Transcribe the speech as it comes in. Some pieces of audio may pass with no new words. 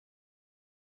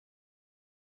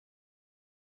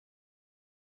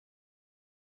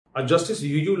A Justice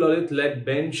UU Lalit-led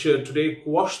bench today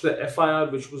quashed the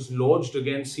FIR which was lodged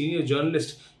against senior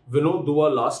journalist Vinod Dua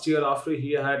last year after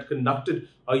he had conducted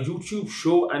a YouTube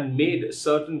show and made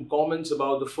certain comments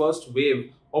about the first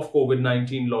wave of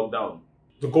COVID-19 lockdown.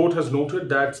 The court has noted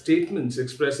that statements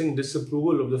expressing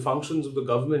disapproval of the functions of the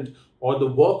government or the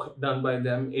work done by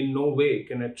them in no way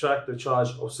can attract the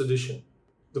charge of sedition.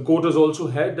 The court has also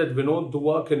held that Vinod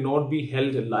Dua cannot be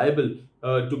held liable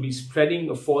to be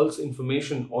spreading false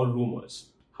information or rumors.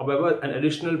 However, an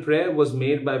additional prayer was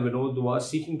made by Vinod Dua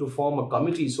seeking to form a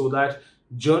committee so that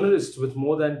journalists with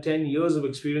more than 10 years of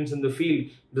experience in the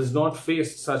field does not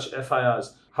face such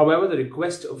FIRs. However, the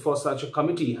request for such a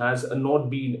committee has not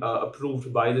been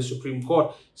approved by the Supreme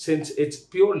Court since it's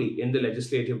purely in the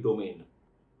legislative domain.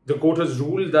 The court has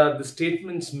ruled that the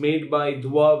statements made by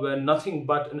Dua were nothing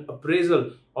but an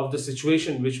appraisal of the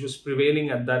situation which was prevailing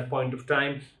at that point of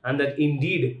time, and that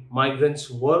indeed migrants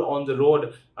were on the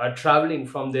road traveling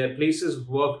from their places of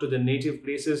work to their native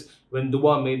places when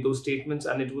Dua made those statements,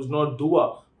 and it was not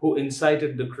Dua who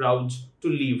incited the crowds to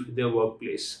leave their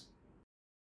workplace.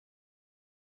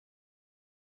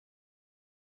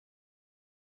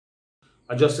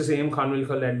 A Justice A.M.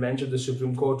 Khanwilkar-led bench of the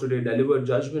Supreme Court today delivered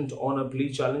judgment on a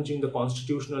plea challenging the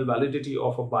constitutional validity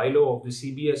of a bylaw of the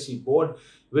CBSE board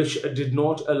which did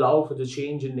not allow for the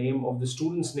change in name of the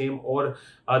student's name or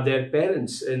their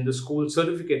parents in the school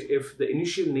certificate if the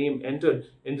initial name entered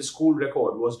in the school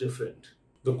record was different.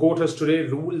 The court has today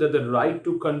ruled that the right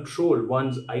to control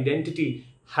one's identity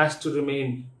has to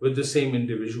remain with the same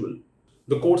individual.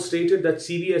 The court stated that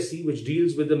CBSE, which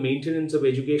deals with the maintenance of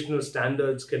educational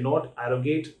standards, cannot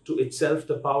arrogate to itself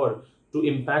the power to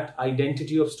impact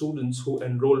identity of students who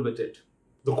enroll with it.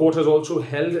 The court has also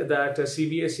held that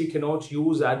CBSE cannot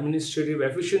use administrative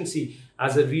efficiency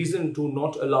as a reason to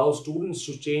not allow students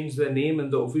to change their name in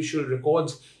the official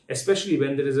records, especially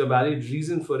when there is a valid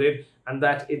reason for it, and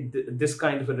that this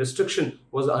kind of a restriction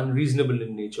was unreasonable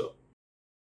in nature.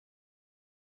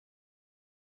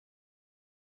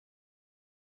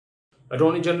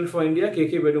 Attorney General for India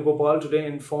K.K. Venugopal today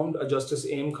informed a Justice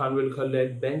A.M.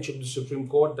 Khanwilkar-led bench of the Supreme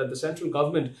Court that the central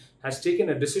government has taken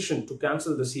a decision to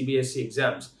cancel the CBSE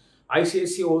exams.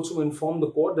 ICSE also informed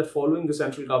the court that following the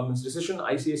central government's decision,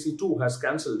 ICSE too has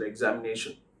cancelled the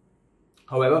examination.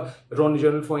 However, Attorney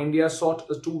General for India sought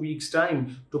a 2 weeks'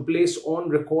 time to place on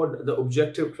record the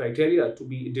objective criteria to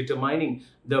be determining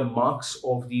the marks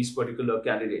of these particular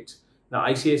candidates. Now,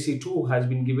 ICSE too has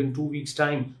been given 2 weeks'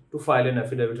 time to file an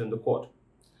affidavit in the court.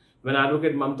 When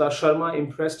Advocate Mamta Sharma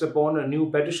impressed upon a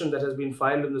new petition that has been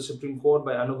filed in the Supreme Court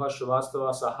by Anugha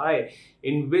Srivastava Sahai,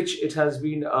 in which it has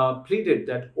been pleaded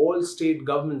that all state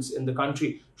governments in the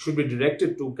country should be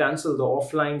directed to cancel the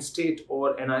offline state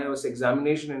or NIOS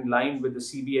examination in line with the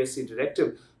CBSE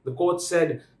directive, the court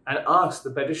said and asked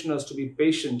the petitioners to be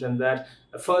patient, and that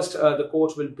first the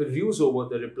court will peruse over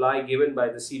the reply given by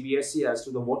the CBSE as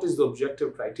to what is the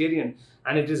objective criterion,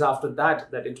 and it is after that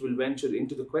that it will venture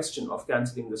into the question of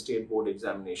cancelling the state board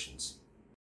examinations.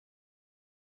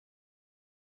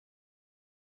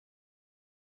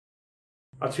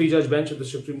 A 3-judge bench of the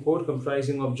Supreme Court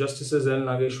comprising of Justices L.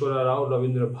 Nageshwara Rao,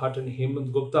 Ravindra Bhatt and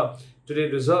Hemant Gupta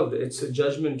today reserved its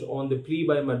judgment on the plea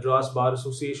by Madras Bar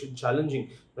Association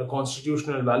challenging the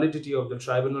constitutional validity of the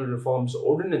Tribunal Reforms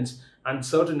Ordinance and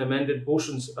certain amended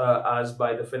portions as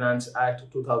by the Finance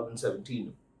Act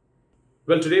 2017.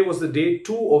 Well, today was the day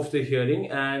 2 of the hearing,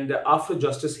 and after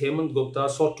Justice Hemant Gupta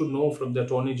sought to know from the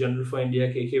Attorney General for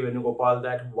India K.K. Venugopal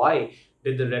that why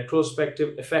did the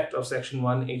retrospective effect of Section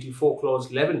 184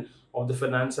 Clause 11 of the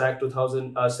Finance Act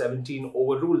 2017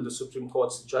 overrule the Supreme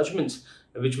Court's judgments,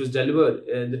 which was delivered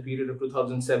in the period of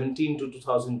 2017 to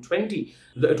 2020.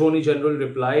 The Attorney General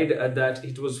replied that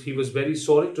he was very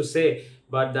sorry to say,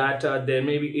 but that there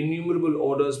may be innumerable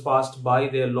orders passed by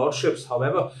their lordships.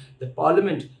 However, the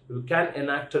Parliament can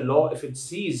enact a law if it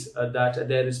sees that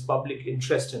there is public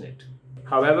interest in it.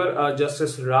 However,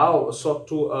 Justice Rao sought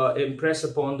to impress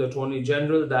upon the Attorney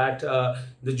General that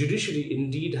the judiciary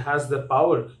indeed has the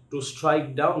power to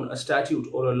strike down a statute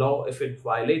or a law if it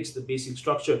violates the basic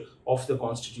structure of the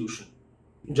Constitution.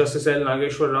 Justice L.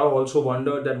 Nageshwar Rao also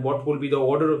wondered that what will be the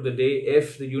order of the day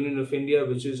if the Union of India,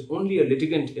 which is only a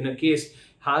litigant in a case,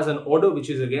 has an order which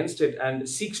is against it and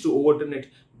seeks to overturn it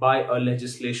by a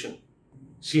legislation.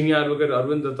 Senior Advocate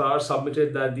Arvind Datar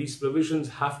submitted that these provisions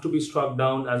have to be struck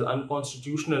down as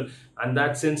unconstitutional, and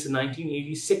that since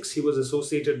 1986 he was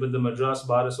associated with the Madras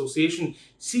Bar Association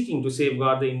seeking to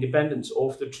safeguard the independence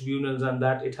of the tribunals, and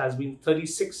that it has been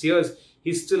 36 years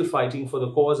he's still fighting for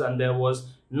the cause, and there was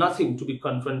nothing to be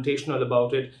confrontational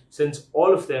about it since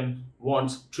all of them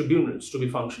want tribunals to be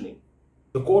functioning.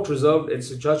 The court reserved its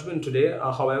judgment today.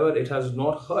 However, it has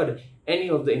not heard any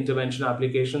of the intervention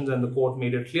applications, and the court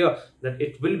made it clear that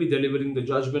it will be delivering the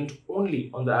judgment only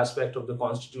on the aspect of the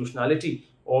constitutionality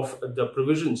of the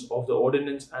provisions of the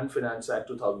Ordinance and Finance Act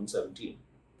 2017.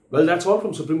 Well, that's all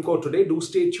from Supreme Court today. Do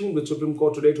stay tuned with Supreme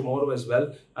Court today tomorrow as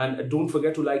well. And don't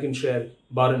forget to like and share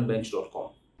baranbench.com.